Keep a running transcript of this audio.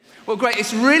Well, great.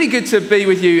 It's really good to be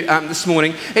with you this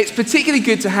morning. It's particularly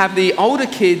good to have the older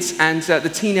kids and the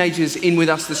teenagers in with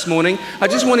us this morning. I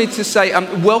just wanted to say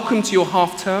welcome to your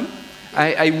half term,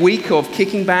 a week of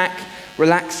kicking back,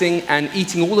 relaxing and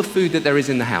eating all the food that there is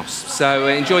in the house. So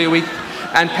enjoy your week.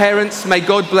 And parents, may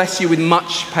God bless you with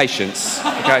much patience.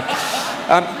 Okay.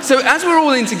 So as we're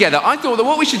all in together, I thought that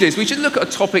what we should do is we should look at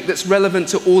a topic that's relevant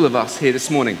to all of us here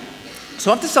this morning.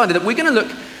 So I've decided that we're going to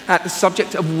look at the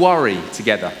subject of worry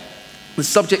together. The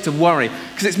subject of worry,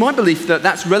 because it's my belief that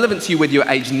that's relevant to you whether you're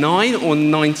age 9 or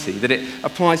 90, that it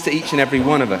applies to each and every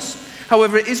one of us.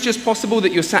 However, it is just possible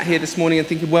that you're sat here this morning and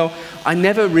thinking, well, I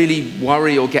never really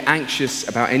worry or get anxious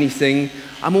about anything.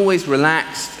 I'm always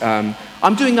relaxed.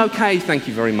 I'm doing okay, thank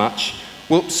you very much.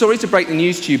 Well, sorry to break the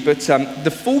news to you, but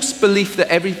the false belief that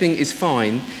everything is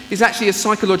fine is actually a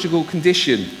psychological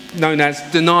condition known as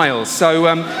denial. So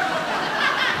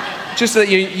just so that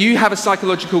you have a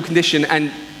psychological condition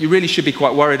and you really should be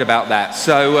quite worried about that.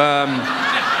 So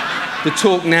the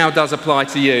talk now does apply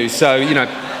to you. So,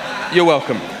 you're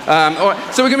welcome. All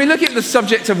right. So we're going to be looking at the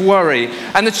subject of worry.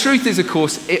 And the truth is, of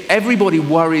course, everybody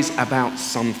worries about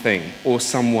something or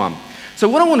someone. So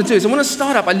what I want to do is I want to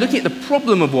start out by looking at the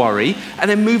problem of worry and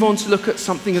then move on to look at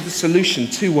something of the solution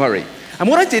to worry. And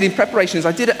what I did in preparation is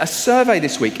I did a survey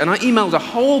this week and I emailed a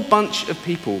whole bunch of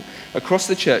people across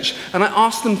the church and I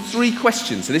asked them 3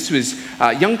 questions. So this was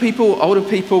young people, older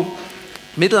people,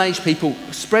 middle-aged people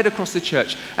spread across the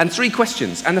church, and 3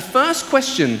 questions. And the first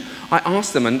question I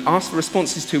asked them and asked for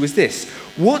responses to was this: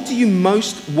 what do you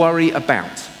most worry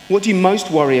about? What do you most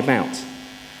worry about?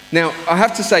 Now, I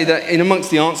have to say that in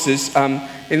amongst the answers,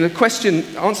 in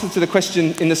the answer to the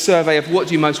question in the survey of what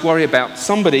do you most worry about,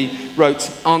 somebody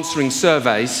wrote answering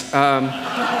surveys,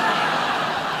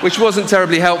 which wasn't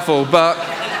terribly helpful, but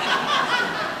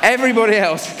everybody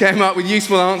else came up with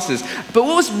useful answers. But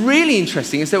what was really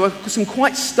interesting is there were some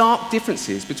quite stark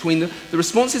differences between the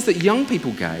responses that young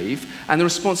people gave and the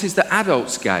responses that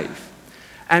adults gave.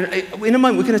 And in a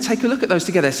moment, we're going to take a look at those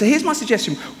together. So here's my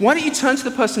suggestion. Why don't you turn to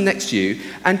the person next to you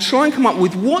and try and come up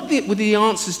with what the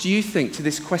answers do you think to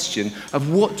this question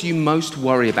of what do you most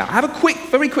worry about? Have a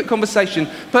very quick conversation.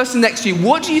 Person next to you,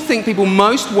 what do you think people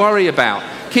most worry about?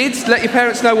 Kids, let your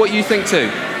parents know what you think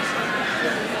too.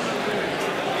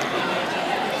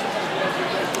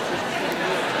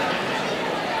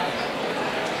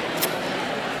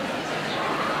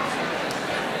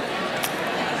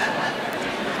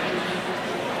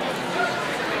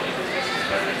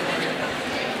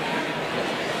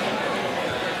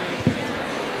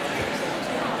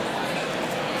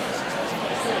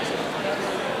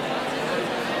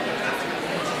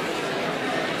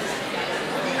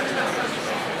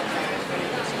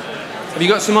 Have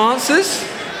you got some answers?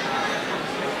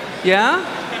 Yeah?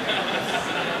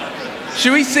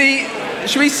 Should we see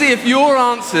if your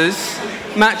answers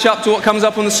match up to what comes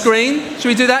up on the screen? Should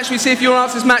we do that? Should we see if your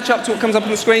answers match up to what comes up on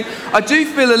the screen? I do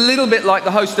feel a little bit like the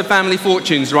host of Family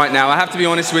Fortunes right now, I have to be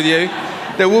honest with you.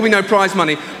 There will be no prize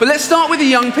money. But let's start with the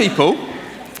young people,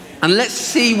 and let's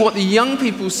see what the young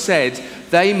people said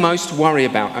they most worry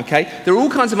about, okay? There are all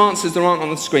kinds of answers that aren't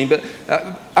on the screen, but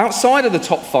outside of the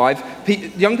top 5,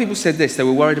 young people said this: they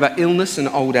were worried about illness and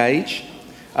old age.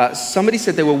 Somebody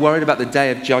said they were worried about the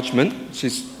day of judgment, which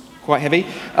is quite heavy.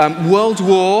 World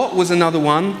War was another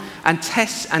one, and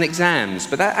tests and exams,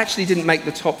 but that actually didn't make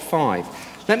the top 5.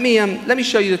 Let me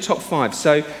show you the top 5.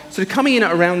 So coming in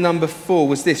at around number 4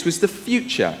 was the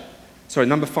future. Sorry,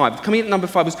 number 5. Coming in at number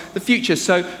 5 was the future.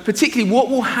 So particularly, what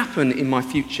will happen in my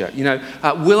future?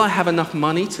 Will I have enough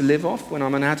money to live off when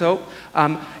I'm an adult? How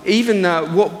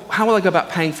will I go about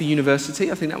paying for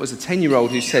university? I think that was a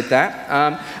 10-year-old who said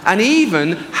that. And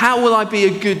even, how will I be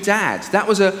a good dad? That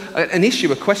was an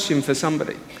issue, a question for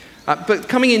somebody. But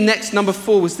coming in next, number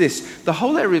 4 was the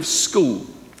whole area of school,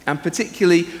 and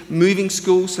particularly moving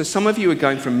schools. So some of you are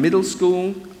going from middle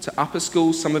school to upper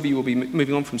school. Some of you will be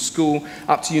moving on from school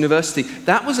up to university.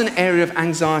 That was an area of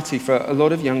anxiety for a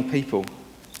lot of young people.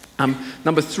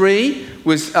 Number 3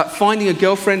 was finding a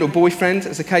girlfriend or boyfriend,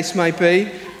 as the case may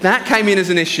be. That came in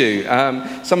as an issue.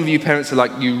 Some of you parents are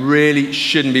like, you really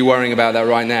shouldn't be worrying about that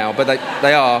right now, but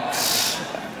they are.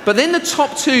 But then the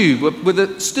top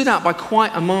 2 stood out by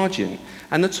quite a margin.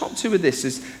 And the top 2 of this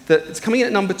is that coming in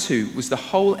at number 2 was the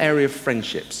whole area of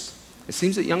friendships. It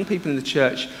seems that young people in the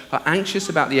church are anxious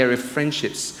about the area of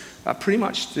friendships, pretty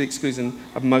much to the exclusion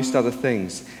of most other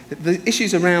things. The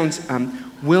issues around,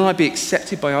 will I be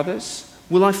accepted by others?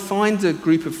 Will I find a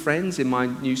group of friends in my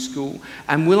new school?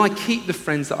 And will I keep the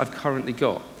friends that I've currently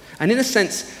got? And in a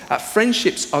sense,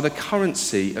 friendships are the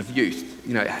currency of youth.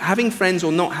 You know, having friends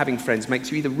or not having friends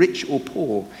makes you either rich or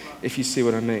poor, if you see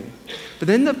what I mean. But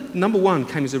then the number one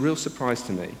came as a real surprise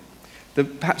to me.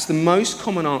 Perhaps the most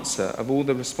common answer of all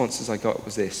the responses I got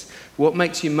was this: what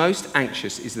makes you most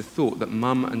anxious is the thought that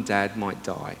mum and dad might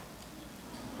die.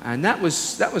 And that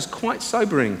was quite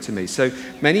sobering to me. So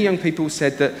many young people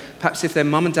said that perhaps if their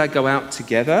mum and dad go out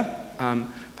together,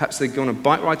 perhaps they go on a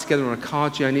bike ride together, on a car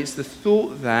journey, it's the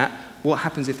thought that what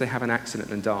happens if they have an accident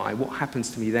and die? What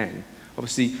happens to me then?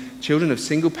 Obviously, children of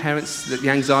single parents, that the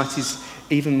anxiety is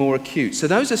even more acute. So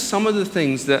those are some of the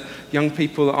things that young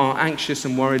people are anxious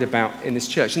and worried about in this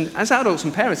church. And as adults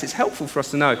and parents, it's helpful for us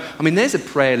to know. I mean, there's a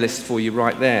prayer list for you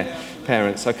right there,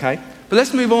 parents, okay? But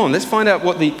let's move on. Let's find out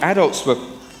what the adults were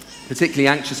particularly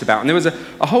anxious about. And there was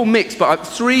a whole mix, but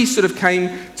three sort of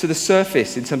came to the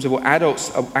surface in terms of what adults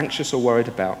are anxious or worried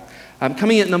about.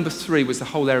 Coming in at number 3 was the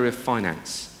whole area of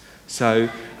finance. So,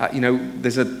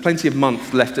 there's plenty of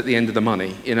month left at the end of the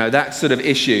money. That sort of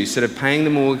issue, sort of paying the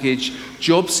mortgage,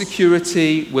 job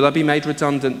security, will I be made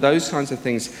redundant? Those kinds of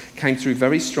things came through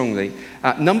very strongly.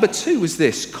 Number 2 was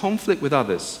this: conflict with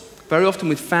others. Very often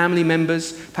with family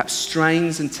members, perhaps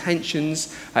strains and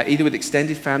tensions, either with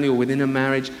extended family or within a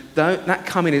marriage. That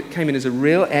came in as a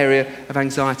real area of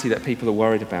anxiety that people are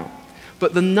worried about.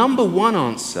 But the number one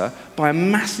answer, by a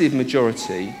massive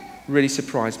majority, really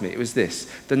surprised me. It was this: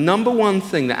 the number one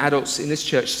thing that adults in this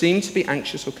church seemed to be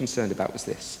anxious or concerned about was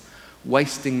this: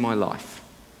 wasting my life.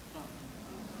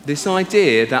 This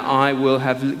idea that I will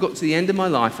have got to the end of my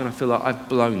life and I feel like I've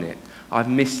blown it. I've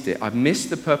missed it. I've missed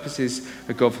the purposes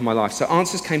of God for my life. So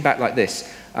answers came back like this: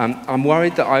 I'm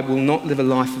worried that I will not live a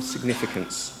life of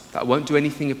significance, that I won't do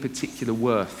anything of particular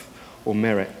worth or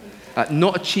merit.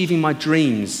 Not achieving my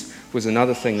dreams was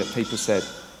another thing that people said.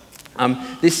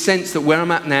 This sense that where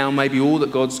I'm at now may be all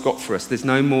that God's got for us. There's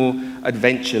no more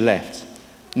adventure left.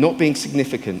 Not being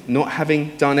significant, not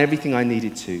having done everything I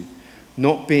needed to,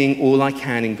 not being all I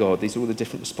can in God. These are all the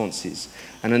different responses.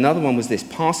 And another one was this: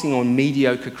 passing on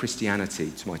mediocre Christianity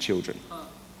to my children.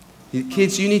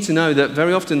 Kids, you need to know that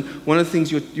very often one of the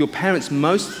things your parents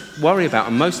most worry about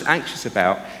and most anxious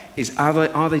about is,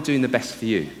 are they doing the best for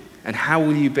you? And how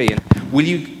will you be? And will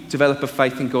you develop a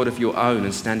faith in God of your own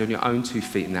and stand on your own 2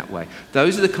 feet in that way?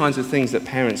 Those are the kinds of things that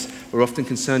parents are often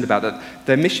concerned about, that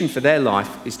their mission for their life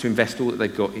is to invest all that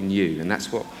they've got in you, and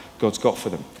that's what God's got for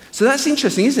them. So that's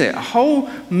interesting, isn't it? A whole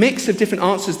mix of different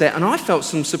answers there, and I felt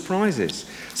some surprises.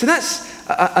 So that's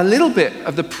a little bit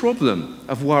of the problem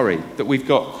of worry that we've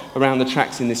got around the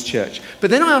tracks in this church. But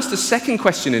then I asked a second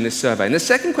question in this survey, and the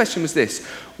second question was this: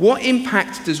 what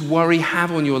impact does worry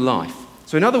have on your life?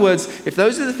 So in other words, if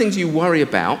those are the things you worry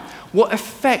about, what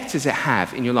effect does it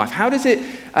have in your life? How does it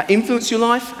influence your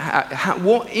life?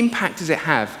 What impact does it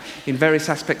have in various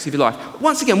aspects of your life?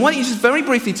 Once again, why don't you just very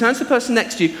briefly turn to the person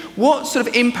next to you. What sort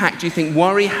of impact do you think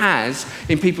worry has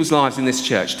in people's lives in this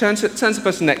church? Turn to the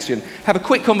person next to you and have a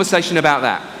quick conversation about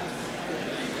that.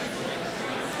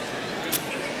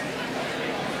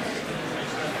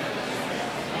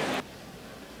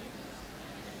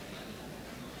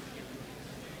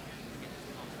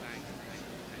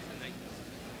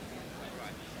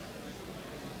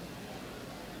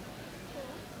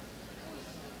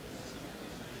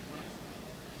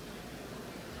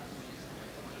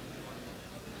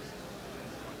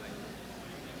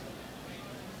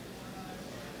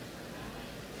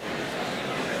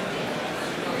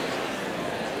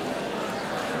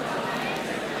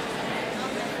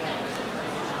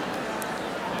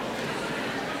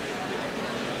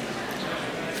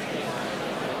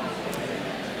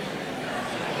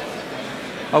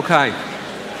 Okay.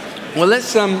 Well, let's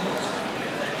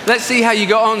see how you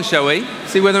got on, shall we?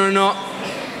 See whether or not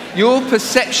your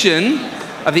perception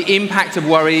of the impact of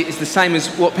worry is the same as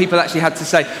what people actually had to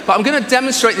say. But I'm going to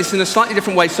demonstrate this in a slightly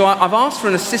different way. So I've asked for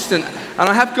an assistant, and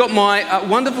I have got my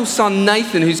wonderful son,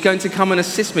 Nathan, who's going to come and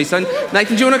assist me. So,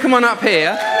 Nathan, do you want to come on up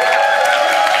here?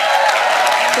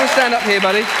 Come and stand up here,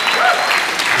 buddy.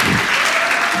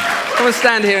 Come and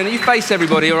stand here, and you face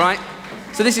everybody, all right?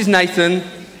 So this is Nathan.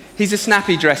 He's a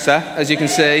snappy dresser, as you can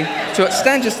see. So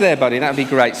stand just there, buddy. That would be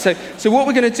great. So what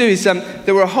we're going to do is,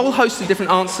 there were a whole host of different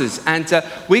answers, and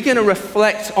we're going to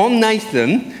reflect on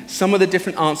Nathan some of the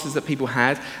different answers that people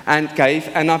had and gave.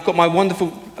 And I've got my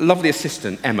wonderful, lovely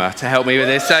assistant, Emma, to help me with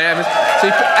this. So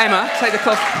Emma, take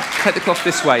the cloth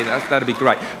this way. That'd be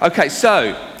great. Okay.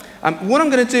 So what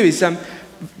I'm going to do is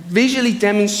visually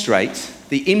demonstrate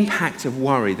the impact of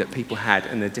worry that people had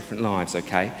in their different lives,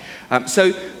 okay?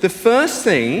 So the first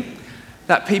thing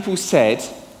that people said,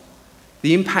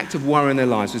 the impact of worry in their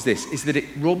lives was this, is that it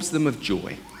robs them of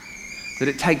joy. that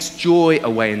it takes joy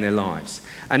away in their lives.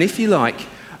 And if you like,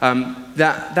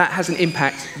 that has an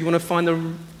impact. You want to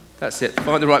find that's it,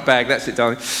 find the right bag, that's it,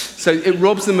 darling. So it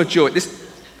robs them of joy.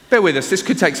 Bear with us, this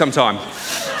could take some time.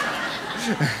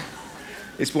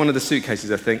 It's one of the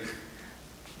suitcases, I think.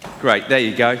 Great, there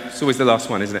you go. It's always the last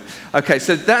one, isn't it? Okay,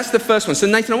 so that's the first one. So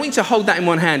Nathan, I want you to hold that in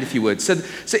one hand, if you would. So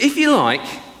if you like,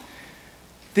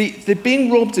 the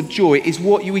being robbed of joy is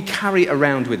what we carry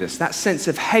around with us, that sense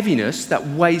of heaviness that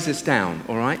weighs us down,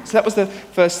 all right? So that was the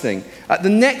first thing. The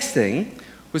next thing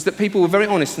was that people were very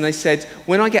honest, and they said,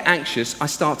 when I get anxious, I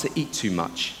start to eat too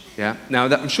much. Yeah. Now,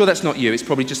 I'm sure that's not you. It's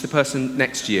probably just the person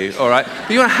next to you, all right?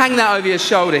 But you want to hang that over your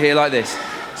shoulder here like this.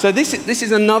 So this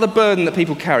is another burden that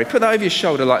people carry. Put that over your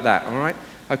shoulder like that, all right?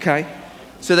 Okay?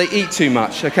 So they eat too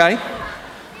much, okay?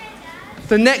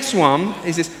 The next one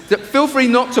is this. Feel free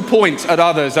not to point at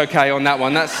others, okay, on that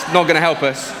one. That's not going to help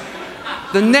us.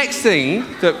 The next thing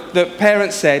that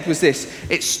parents said was this.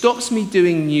 It stops me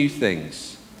doing new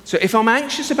things. So if I'm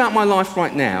anxious about my life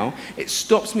right now, it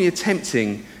stops me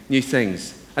attempting new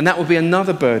things. And that will be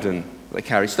another burden that they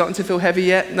carry. Starting to feel heavy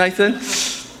yet, Nathan?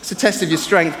 It's a test of your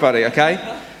strength, buddy,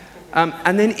 okay?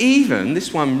 And then even,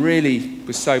 this one really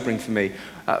was sobering for me,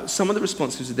 some of the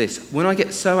responses are this. When I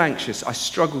get so anxious, I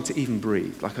struggle to even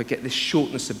breathe. Like I get this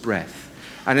shortness of breath.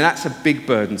 And that's a big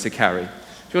burden to carry. Do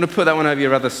you want to put that one over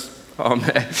your other arm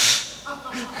there?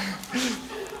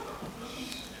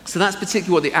 So that's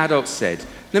particularly what the adults said.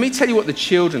 Let me tell you what the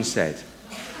children said.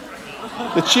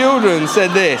 The children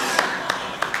said this.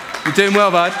 You're doing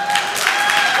well, bud.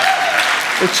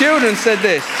 The children said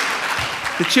this.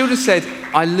 The children said,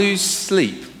 I lose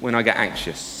sleep when I get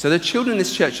anxious. So the children in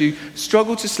this church who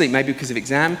struggle to sleep, maybe because of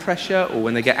exam pressure or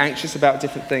when they get anxious about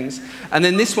different things. And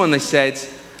then this one they said,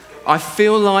 I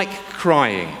feel like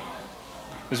crying,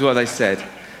 is what they said.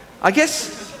 I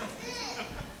guess,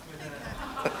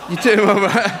 you're doing well,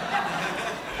 right?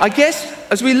 I guess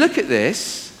as we look at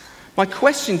this, my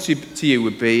question to you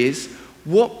would be is,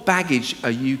 what baggage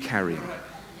are you carrying?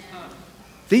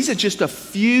 These are just a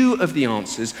few of the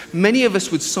answers. Many of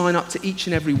us would sign up to each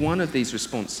and every one of these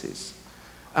responses.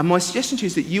 And my suggestion to you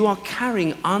is that you are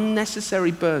carrying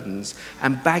unnecessary burdens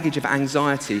and baggage of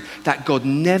anxiety that God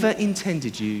never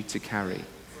intended you to carry.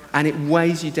 And it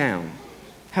weighs you down.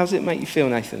 How does it make you feel,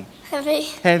 Nathan? Heavy.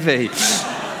 Heavy.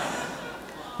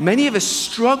 Many of us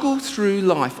struggle through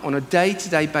life on a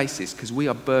day-to-day basis because we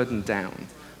are burdened down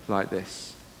like this.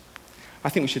 I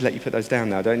think we should let you put those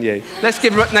down now, don't you? Let's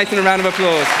give Nathan a round of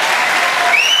applause.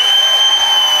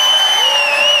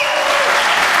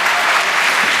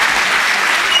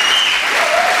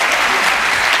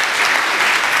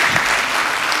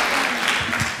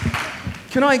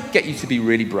 Can I get you to be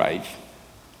really brave?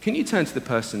 Can you turn to the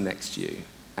person next to you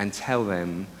and tell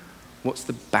them what's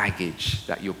the baggage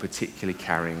that you're particularly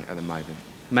carrying at the moment?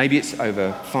 Maybe it's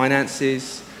over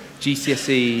finances,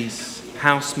 GCSEs,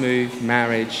 house move,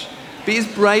 marriage. Be as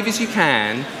brave as you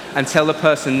can and tell the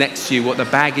person next to you what the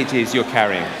baggage is you're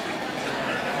carrying.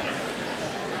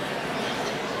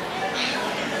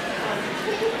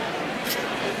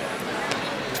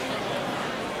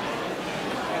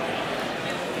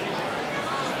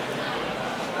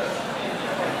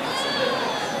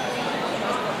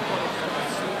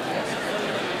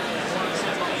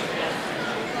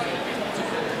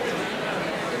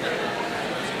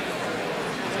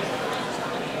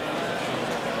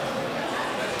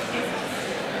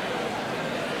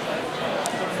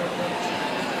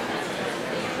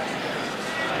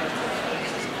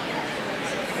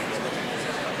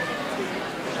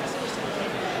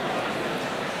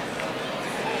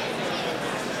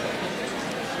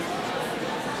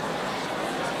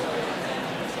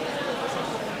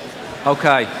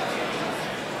 Okay.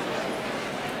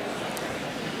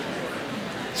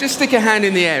 Just stick a hand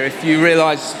in the air if you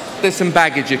realise there's some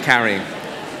baggage you're carrying.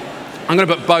 I'm going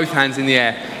to put both hands in the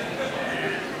air.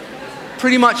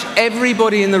 Pretty much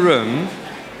everybody in the room,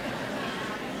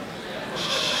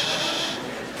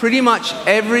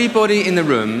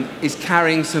 is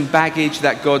carrying some baggage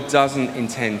that God doesn't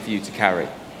intend for you to carry.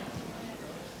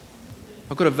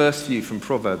 I've got a verse for you from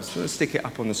Proverbs. I'm going to stick it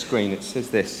up on the screen. It says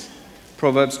this.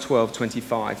 Proverbs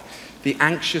 12:25. The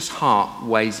anxious heart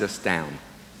weighs us down.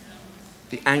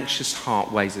 The anxious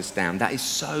heart weighs us down. That is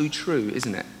so true,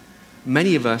 isn't it?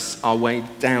 Many of us are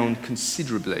weighed down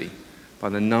considerably by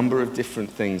the number of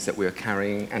different things that we are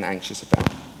carrying and anxious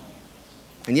about.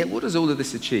 And yet, what does all of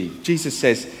this achieve? Jesus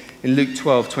says in Luke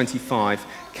 12:25,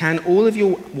 can all of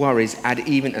your worries add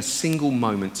even a single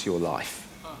moment to your life?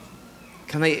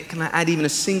 Can they add even a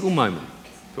single moment?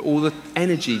 for all the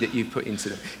energy that you've put into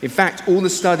them. In fact, all the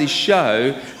studies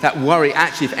show that worry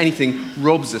actually, if anything,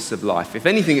 robs us of life. If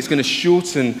anything, it's going to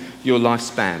shorten your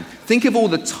lifespan. Think of all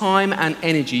the time and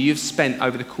energy you've spent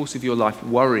over the course of your life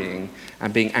worrying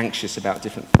and being anxious about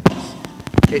different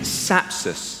things. It saps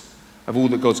us of all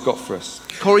that God's got for us.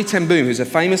 Corrie ten Boom, who's a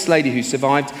famous lady who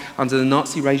survived under the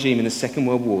Nazi regime in the Second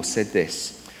World War, said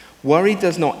this: "Worry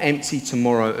does not empty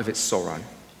tomorrow of its sorrow.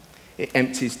 It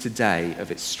empties today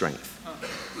of its strength."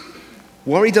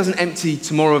 Worry doesn't empty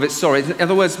tomorrow of its sorrow. In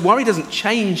other words, worry doesn't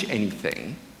change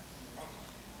anything.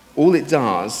 All it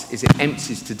does is it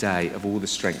empties today of all the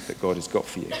strength that God has got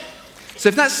for you. So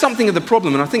if that's something of the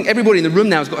problem, and I think everybody in the room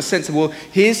now has got a sense of, well,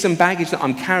 here's some baggage that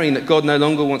I'm carrying that God no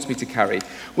longer wants me to carry.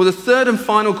 Well, the third and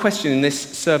final question in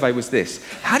this survey was this: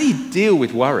 how do you deal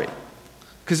with worry?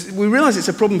 Because we realize it's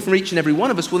a problem for each and every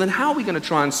one of us. Well, then how are we going to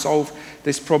try and solve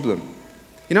this problem?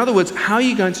 In other words, how are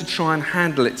you going to try and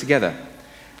handle it together?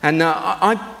 And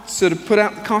I sort of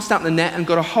cast out the net and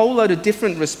got a whole load of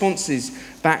different responses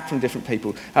back from different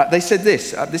people. They said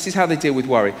this is how they deal with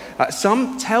worry.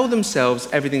 Some tell themselves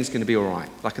everything's going to be all right,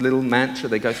 like a little mantra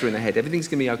they go through in their head. Everything's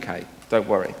going to be okay, don't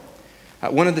worry.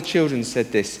 One of the children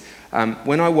said this: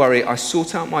 when I worry, I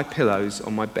sort out my pillows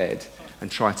on my bed and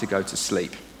try to go to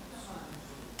sleep.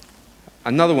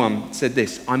 Another one said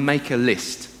this: I make a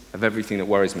list of everything that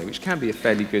worries me, which can be a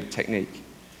fairly good technique.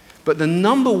 But the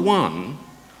number one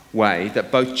way that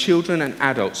both children and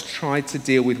adults tried to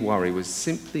deal with worry was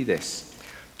simply this: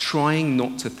 trying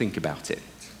not to think about it.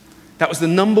 That was the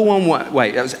number one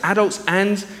way. That was adults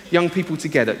and young people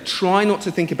together. Try not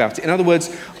to think about it. In other words,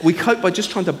 we cope by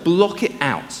just trying to block it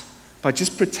out, by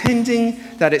just pretending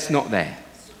that it's not there.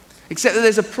 Except that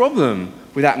there's a problem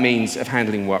with that means of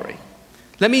handling worry.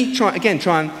 Let me try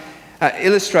and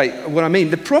illustrate what I mean.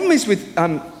 The problem is with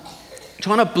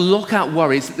trying to block out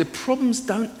worries that the problems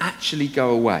don't actually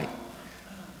go away.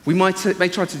 We may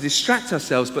try to distract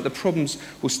ourselves, but the problems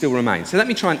will still remain. So let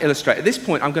me try and illustrate. At this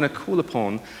point, I'm going to call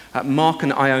upon Mark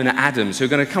and Iona Adams, who are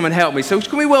going to come and help me. So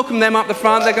can we welcome them up the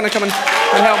front? They're going to come and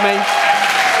help me.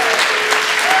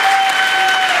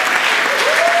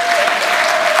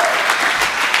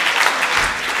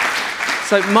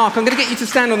 So Mark, I'm going to get you to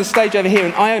stand on the stage over here,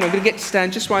 and Iona, I'm going to get you to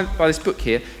stand just right by this book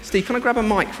here. Steve, can I grab a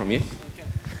mic from you?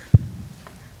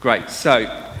 Great. So,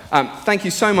 thank you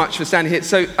so much for standing here.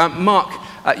 So, Mark,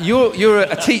 you're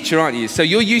a teacher, aren't you? So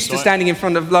you're used to standing in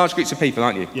front of large groups of people,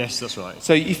 aren't you? Yes, that's right.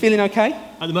 So you feeling okay?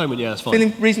 At the moment, yeah, that's fine.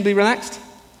 Feeling reasonably relaxed?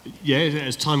 Yeah,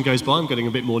 as time goes by, I'm getting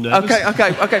a bit more nervous.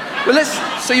 Okay.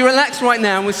 Well, so you're relaxed right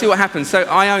now, and we'll see what happens. So,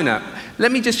 Iona,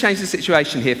 let me just change the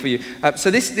situation here for you.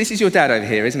 So this is your dad over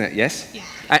here, isn't it? Yes? Yeah.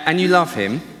 And you love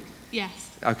him? Yes.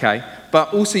 Okay.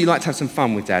 But also you like to have some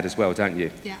fun with Dad as well, don't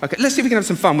you? Yeah. Okay, let's see if we can have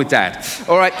some fun with Dad.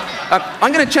 All right.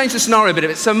 I'm going to change the scenario a bit of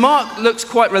it. So Mark looks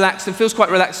quite relaxed and feels quite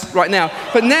relaxed right now.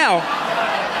 But now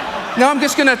I'm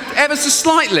just going to ever so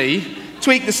slightly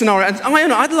tweak the scenario. And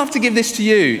Iona, I'd love to give this to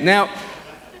you. Now,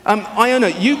 Iona,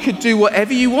 you could do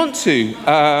whatever you want to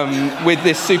with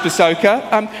this Super Soaker.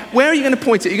 Where are you going to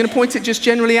point it? Are you going to point it just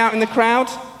generally out in the crowd?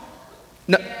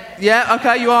 No. Yeah,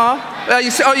 okay, you are.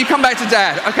 You come back to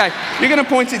Dad. Okay, you're going to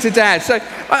point it to Dad. So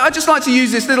I'd just like to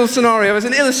use this little scenario as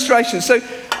an illustration. So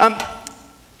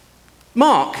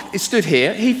Mark is stood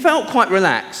here. He felt quite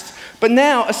relaxed. But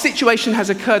now a situation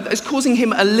has occurred that is causing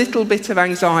him a little bit of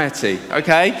anxiety,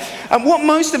 okay? And what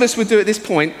most of us would do at this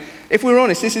point, if we were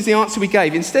honest, this is the answer we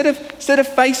gave. Instead of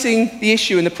facing the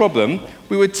issue and the problem,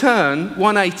 we would turn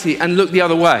 180 and look the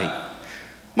other way.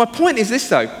 My point is this,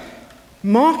 though.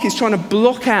 Mark is trying to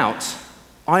block out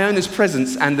Iona's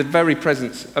presence and the very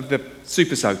presence of the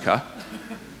Super Soaker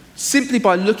simply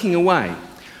by looking away.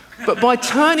 But by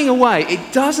turning away,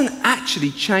 it doesn't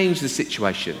actually change the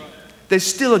situation. There's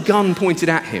still a gun pointed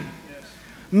at him.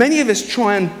 Many of us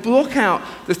try and block out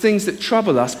the things that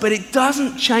trouble us, but it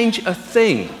doesn't change a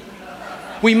thing.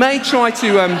 We may try to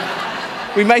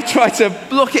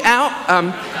block it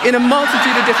out in a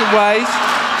multitude of different ways.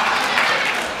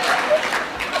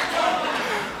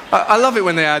 I love it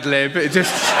when they ad-lib. It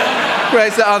just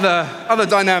creates that other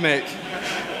dynamic.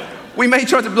 We may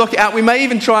try to block it out. We may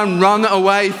even try and run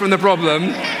away from the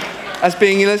problem as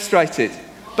being illustrated.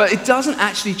 But it doesn't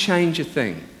actually change a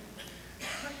thing.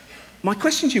 My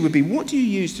question to you would be, what do you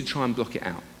use to try and block it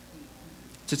out?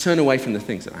 To turn away from the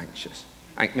things that are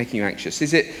making you anxious?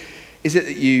 Is it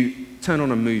that you turn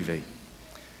on a movie?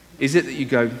 Is it that you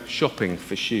go shopping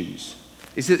for shoes?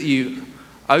 Is it that you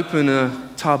open a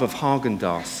tub of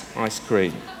Häagen-Dazs ice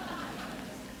cream?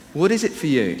 What is it for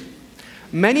you?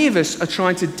 Many of us are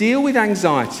trying to deal with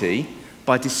anxiety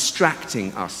by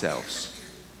distracting ourselves.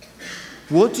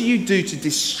 What do you do to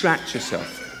distract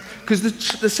yourself? Because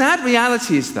the sad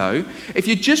reality is, though, if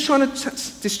you're just trying to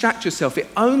distract yourself, it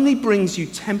only brings you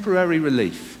temporary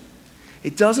relief.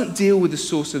 It doesn't deal with the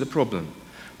source of the problem.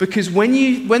 Because when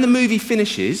the movie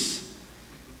finishes,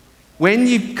 when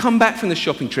you come back from the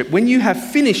shopping trip, when you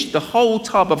have finished the whole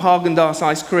tub of Haagen-Dazs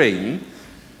ice cream,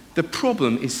 the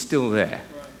problem is still there.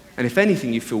 And if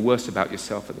anything, you feel worse about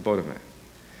yourself at the bottom of it.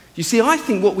 You see, I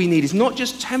think what we need is not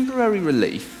just temporary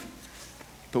relief,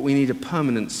 but we need a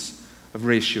permanence of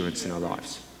reassurance in our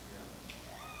lives.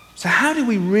 So how do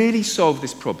we really solve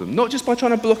this problem? Not just by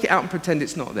trying to block it out and pretend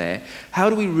it's not there. How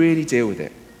do we really deal with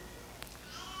it?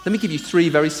 Let me give you 3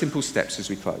 very simple steps as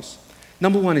we close.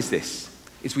 Number 1 is this,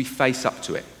 is we face up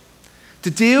to it.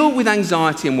 To deal with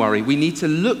anxiety and worry, we need to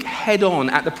look head on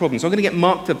at the problem. So I'm going to get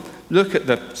Mark to look at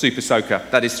the super soaker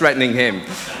that is threatening him,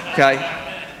 okay?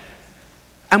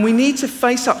 And we need to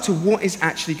face up to what is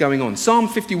actually going on. Psalm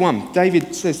 51,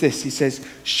 David says this, he says,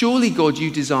 "Surely, God, you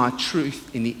desire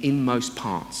truth in the inmost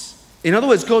parts." In other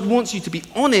words, God wants you to be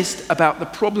honest about the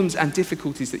problems and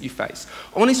difficulties that you face.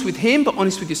 Honest with him, but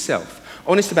honest with yourself.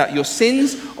 Honest about your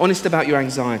sins, honest about your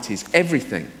anxieties,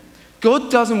 everything.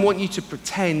 God doesn't want you to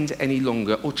pretend any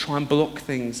longer or try and block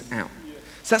things out.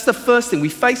 So that's the first thing. We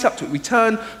face up to it. We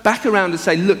turn back around and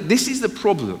say, look, this is the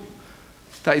problem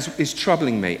that is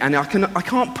troubling me, and I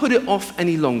can't put it off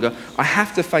any longer. I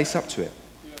have to face up to it.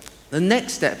 The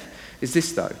next step is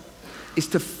this, though, is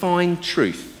to find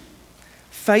truth.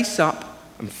 Face up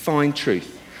and find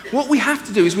truth. What we have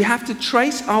to do is we have to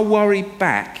trace our worry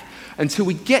back until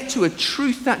we get to a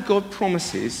truth that God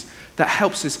promises that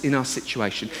helps us in our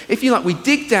situation. If you like, we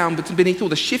dig down beneath all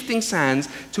the shifting sands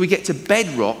till we get to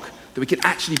bedrock that we can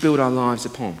actually build our lives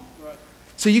upon.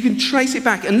 So you can trace it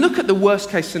back and look at the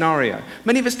worst case scenario.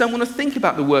 Many of us don't want to think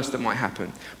about the worst that might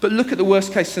happen, but look at the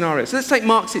worst case scenario. So let's take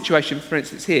Mark's situation, for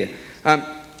instance, here.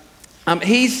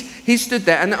 He's stood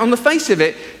there, and on the face of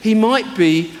it, he might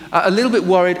be a little bit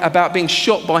worried about being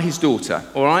shot by his daughter,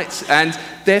 all right, and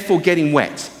therefore getting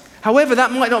wet. However,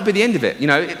 that might not be the end of it. You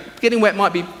know, getting wet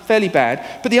might be fairly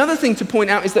bad. But the other thing to point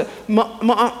out is that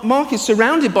Mark is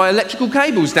surrounded by electrical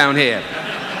cables down here.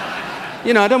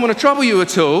 You know, I don't want to trouble you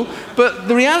at all, but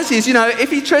the reality is, you know,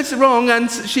 if he treads wrong and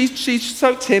she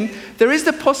soaked him, there is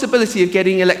the possibility of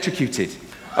getting electrocuted.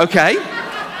 Okay?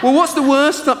 Well, what's the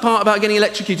worst part about getting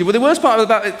electrocuted? Well, the worst part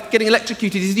about getting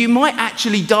electrocuted is you might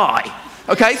actually die.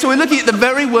 Okay? So we're looking at the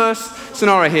very worst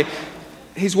scenario here.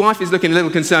 His wife is looking a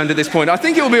little concerned at this point. I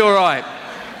think it will be all right.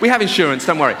 We have insurance,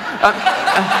 don't worry.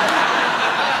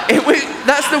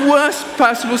 That's the worst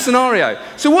possible scenario.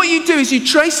 So what you do is you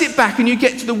trace it back and you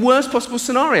get to the worst possible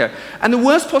scenario. And the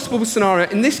worst possible scenario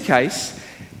in this case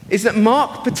is that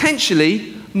Mark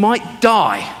potentially might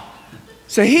die.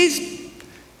 So his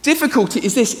difficulty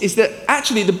is this, is that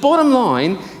actually the bottom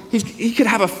line, he could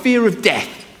have a fear of death.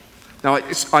 Now,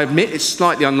 I admit it's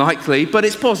slightly unlikely, but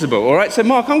it's possible, all right? So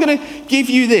Mark, I'm going to give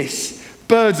you this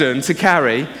burden to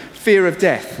carry, fear of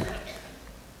death.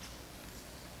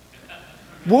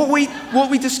 What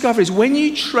we discover is when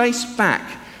you trace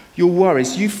back your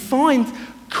worries, you find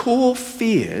core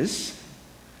fears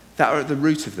that are at the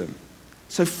root of them.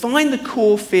 So find the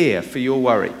core fear for your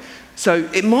worry. So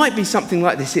it might be something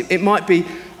like this. It might be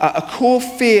a core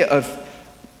fear of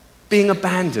being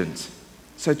abandoned.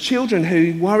 So children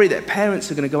who worry that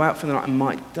parents are going to go out for the night and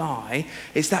might die,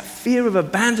 it's that fear of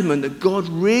abandonment that God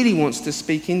really wants to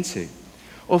speak into.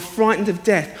 Or frightened of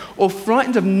death, or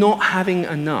frightened of not having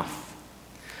enough.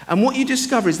 And what you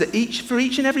discover is that for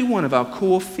each and every one of our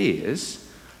core fears,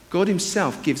 God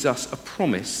himself gives us a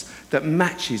promise that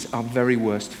matches our very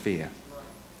worst fear.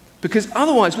 Because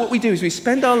otherwise what we do is we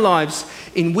spend our lives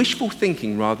in wishful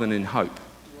thinking rather than in hope.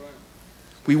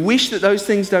 We wish that those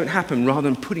things don't happen rather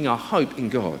than putting our hope in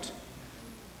God.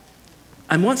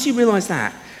 And once you realize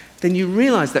that, then you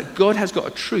realize that God has got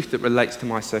a truth that relates to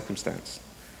my circumstance.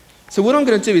 So what I'm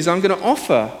going to do is I'm going to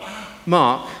offer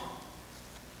Mark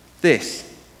this.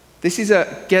 This is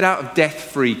a get out of death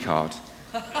free card.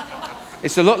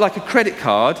 It's a lot like a credit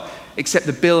card, except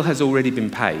the bill has already been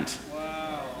paid.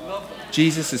 Wow.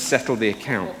 Jesus has settled the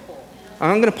account.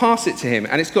 And I'm going to pass it to him,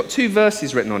 and it's got 2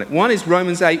 verses written on it. One is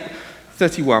Romans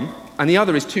 8:31, and the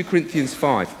other is 2 Corinthians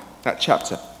 5, that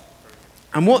chapter.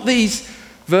 And what these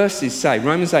verses say,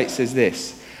 Romans 8 says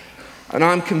this, "And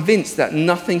I'm convinced that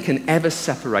nothing can ever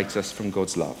separate us from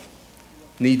God's love,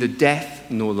 neither death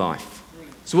nor life."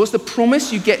 So what's the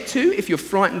promise you get to if you're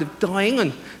frightened of dying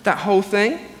and that whole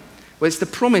thing? Well, it's the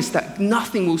promise that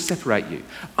nothing will separate you.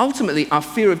 Ultimately, our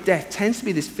fear of death tends to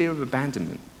be this fear of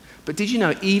abandonment. But did you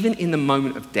know, even in the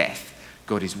moment of death,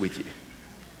 God is with you?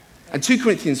 And 2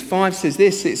 Corinthians 5 says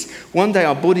this, it's one day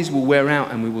our bodies will wear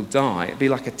out and we will die. It'll be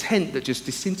like a tent that just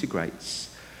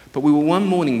disintegrates. But we will one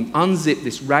morning unzip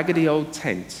this raggedy old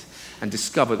tent and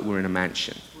discover that we're in a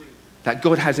mansion. That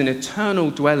God has an eternal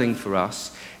dwelling for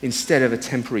us instead of a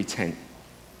temporary tent.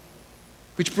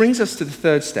 Which brings us to the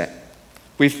third step.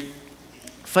 We've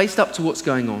faced up to what's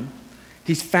going on.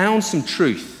 He's found some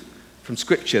truth from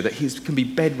Scripture that can be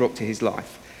bedrock to his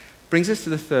life. Brings us to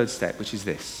the third step, which is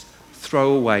this.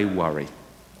 Throw away worry.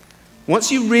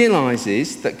 Once you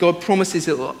realise that God promises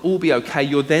it will all be okay,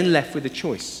 you're then left with a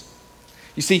choice.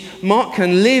 You see, Mark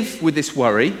can live with this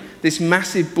worry, this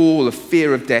massive ball of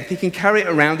fear of death. He can carry it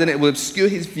around and it will obscure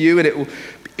his view and it will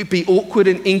be awkward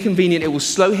and inconvenient. It will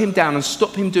slow him down and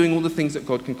stop him doing all the things that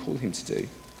God can call him to do.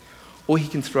 Or he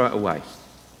can throw it away.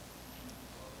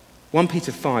 1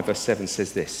 Peter 5 verse 7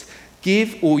 says this,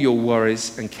 give all your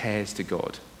worries and cares to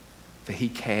God, for he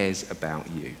cares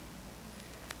about you.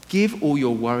 Give all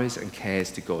your worries and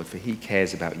cares to God, for he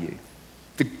cares about you.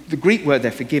 The Greek word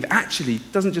there for give actually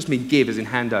doesn't just mean give as in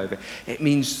hand over. It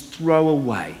means throw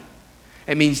away.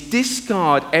 It means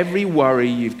discard every worry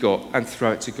you've got and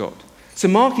throw it to God. So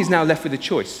Mark is now left with a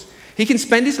choice. He can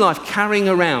spend his life carrying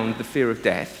around the fear of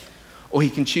death, or he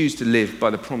can choose to live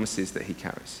by the promises that he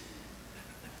carries.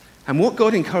 And what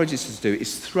God encourages us to do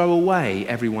is throw away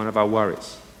every one of our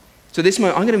worries. So this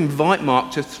moment, I'm going to invite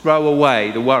Mark to throw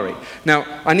away the worry. Now,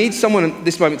 I need someone at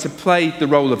this moment to play the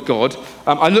role of God.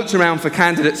 I looked around for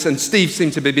candidates, and Steve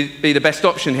seemed to be the best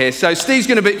option here. So Steve's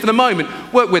going to be, for the moment,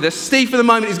 work with us. Steve, for the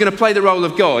moment, is going to play the role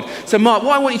of God. So Mark,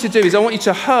 what I want you to do is I want you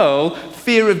to hurl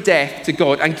fear of death to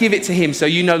God and give it to him so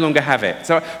you no longer have it.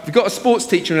 So if we've got a sports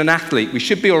teacher and an athlete, we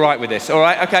should be all right with this. All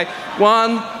right? Okay.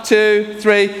 1, 2,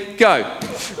 3, go.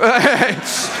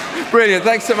 Brilliant.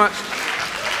 Thanks so much.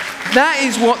 That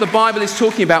is what the Bible is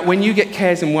talking about when you get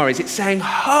cares and worries. It's saying,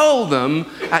 hurl them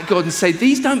at God and say,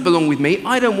 these don't belong with me.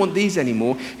 I don't want these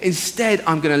anymore. Instead,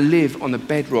 I'm going to live on the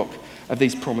bedrock of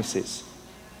these promises.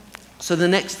 So the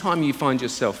next time you find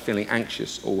yourself feeling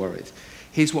anxious or worried,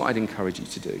 here's what I'd encourage you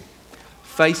to do.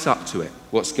 Face up to it,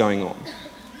 what's going on.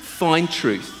 Find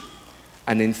truth,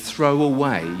 and then throw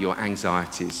away your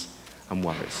anxieties and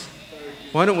worries.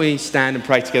 Why don't we stand and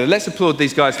pray together? Let's applaud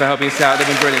these guys for helping us out. They've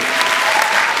been brilliant.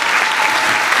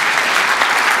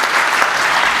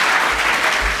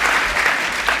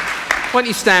 Why don't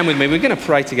you stand with me? We're going to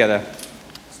pray together.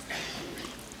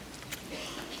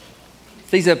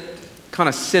 These are kind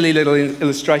of silly little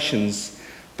illustrations,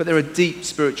 but there are deep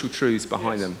spiritual truths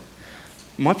behind them.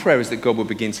 My prayer is that God will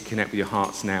begin to connect with your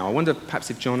hearts now. I wonder perhaps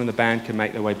if John and the band can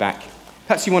make their way back.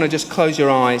 Perhaps you want to just close your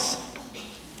eyes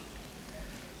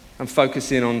and focus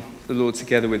in on the Lord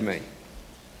together with me.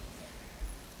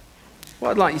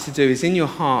 What I'd like you to do is in your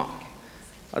heart,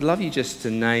 I'd love you just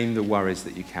to name the worries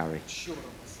that you carry.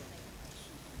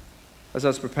 As I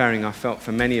was preparing, I felt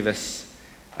for many of us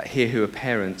here who are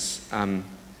parents,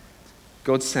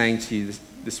 God's saying to you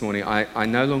this morning, I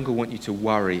no longer want you to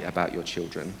worry about your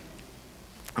children.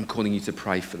 I'm calling you to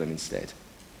pray for them instead.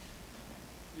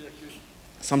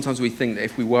 Sometimes we think that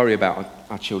if we worry about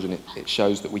our children, it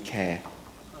shows that we care.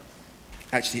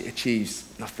 Actually, it achieves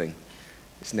nothing.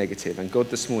 It's negative. And God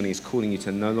this morning is calling you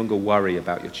to no longer worry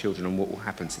about your children and what will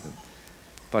happen to them,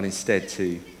 but instead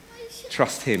to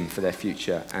trust him for their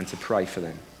future and to pray for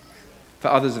them. For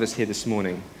others of us here this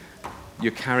morning,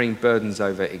 you're carrying burdens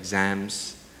over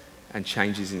exams and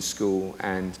changes in school,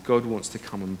 and God wants to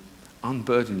come and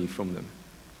unburden you from them.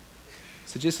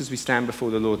 So just as we stand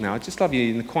before the Lord now, I'd just love you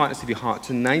in the quietness of your heart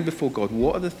to name before God,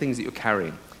 what are the things that you're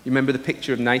carrying? You remember the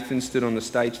picture of Nathan stood on the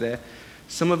stage there?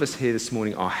 Some of us here this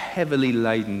morning are heavily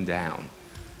laden down,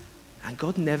 and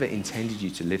God never intended you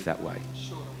to live that way.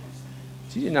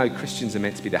 Do you know Christians are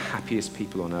meant to be the happiest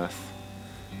people on earth?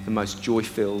 The most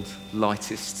joy-filled,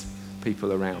 lightest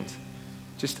people around.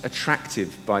 Just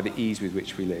attractive by the ease with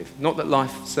which we live. Not that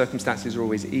life circumstances are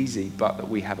always easy, but that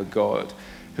we have a God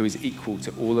who is equal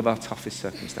to all of our toughest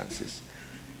circumstances.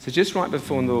 So just right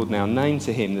before the Lord now, name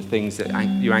to him the things that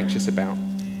you're anxious about.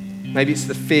 Maybe it's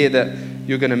the fear that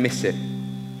you're going to miss it.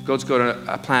 God's got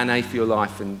a plan A for your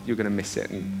life and you're going to miss it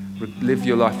and live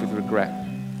your life with regret.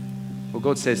 Well,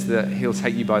 God says that he'll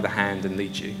take you by the hand and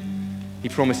lead you. He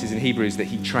promises in Hebrews that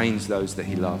he trains those that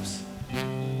he loves.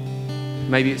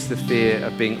 Maybe it's the fear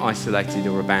of being isolated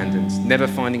or abandoned, never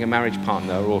finding a marriage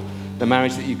partner, or the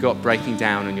marriage that you've got breaking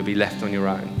down and you'll be left on your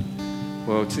own.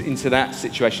 Well, into that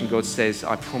situation, God says,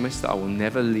 I promise that I will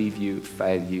never leave you,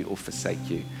 fail you, or forsake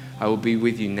you. I will be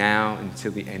with you now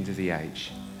until the end of the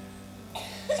age.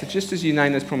 So just as you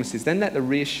name those promises, then let the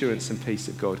reassurance and peace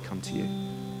of God come to you.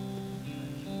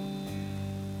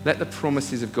 Let the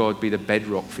promises of God be the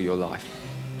bedrock for your life.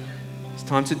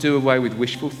 time to do away with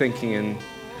wishful thinking and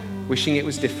wishing it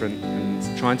was different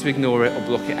and trying to ignore it or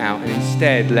block it out, and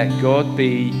instead let God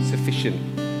be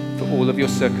sufficient for all of your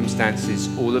circumstances,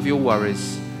 all of your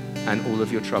worries, and all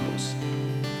of your troubles.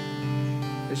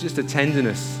 There's just a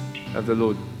tenderness of the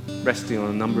Lord resting on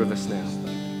a number of us now.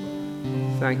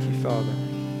 Thank you, Father.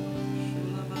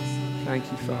 Thank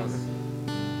you, Father.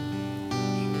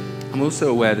 I'm also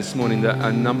aware this morning that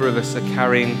a number of us are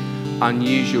carrying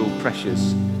unusual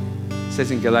pressures. It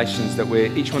says in Galatians that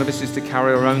each one of us is to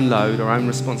carry our own load, our own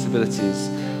responsibilities,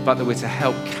 but that we're to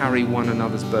help carry one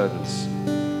another's burdens.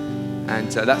 And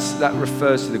that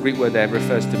refers to, the Greek word there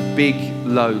refers to big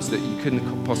loads that you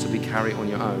couldn't possibly carry on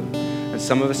your own. And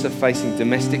some of us are facing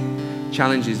domestic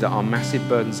challenges that are massive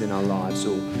burdens in our lives,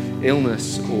 or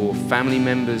illness, or family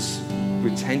members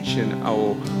with tension,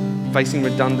 or facing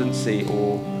redundancy,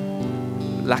 or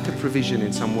lack of provision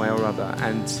in some way or other.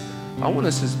 And I want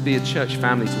us to be a church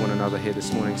family to one another here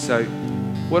this morning. So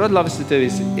what I'd love us to do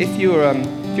is, if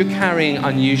you're carrying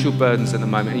unusual burdens at the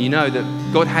moment, and you know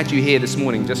that God had you here this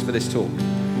morning just for this talk,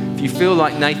 if you feel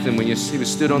like Nathan when he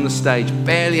was stood on the stage,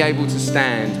 barely able to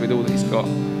stand with all that he's got,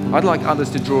 I'd like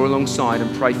others to draw alongside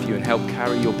and pray for you and help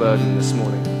carry your burden this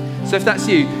morning. So if that's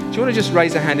you, do you want to just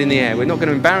raise a hand in the air? We're not going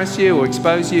to embarrass you or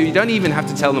expose you. You don't even have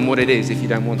to tell them what it is if you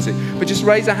don't want to. But just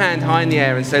raise a hand high in the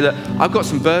air and say, look, I've got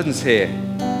some burdens here.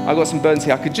 I've got some burdens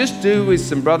here. I could just do with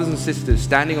some brothers and sisters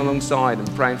standing alongside and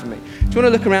praying for me. Do you want to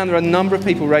look around? There are a number of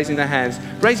people raising their hands.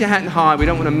 Raise your hand high. We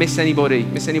don't want to miss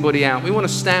anybody out. We want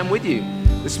to stand with you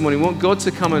this morning. We want God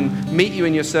to come and meet you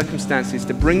in your circumstances,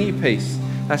 to bring you peace.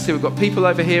 That's it. We've got people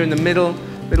over here in the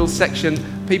middle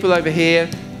section, people over here.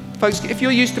 Folks, if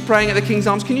you're used to praying at the King's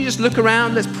Arms, can you just look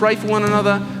around? Let's pray for one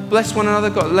another, bless one another.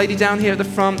 Got a lady down here at the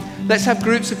front. Let's have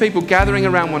groups of people gathering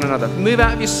around one another. Move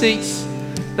out of your seats.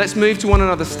 Let's move to one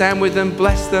another. Stand with them,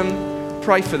 bless them,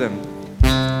 pray for them.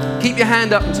 Keep your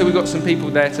hand up until we've got some people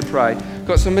there to pray.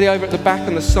 Got somebody over at the back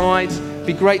on the sides.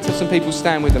 Be great to have some people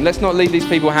stand with them. Let's not leave these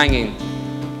people hanging.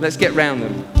 Let's get round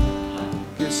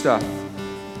them. Good stuff.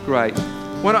 Great.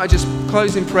 Why don't I just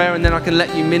close in prayer, and then I can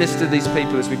let you minister to these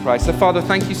people as we pray. So Father,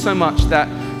 thank you so much that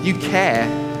you care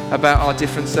about our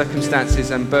different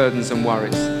circumstances and burdens and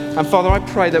worries. And Father, I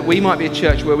pray that we might be a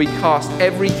church where we cast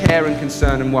every care and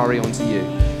concern and worry onto you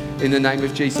in the name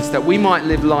of Jesus, that we might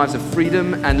live lives of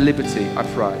freedom and liberty, I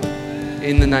pray,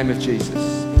 in the name of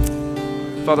Jesus.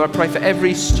 Father, I pray for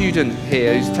every student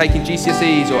here who's taking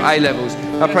GCSEs or A-levels.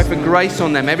 I pray for grace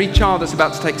on them. Every child that's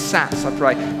about to take SATs, I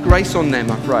pray, grace on them,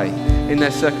 I pray, in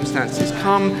their circumstances.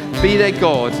 Come, be their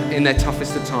God in their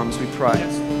toughest of times, we pray,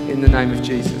 in the name of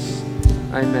Jesus.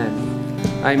 Amen.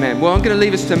 Amen. Well, I'm going to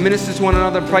leave us to minister to one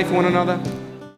another, pray for one another.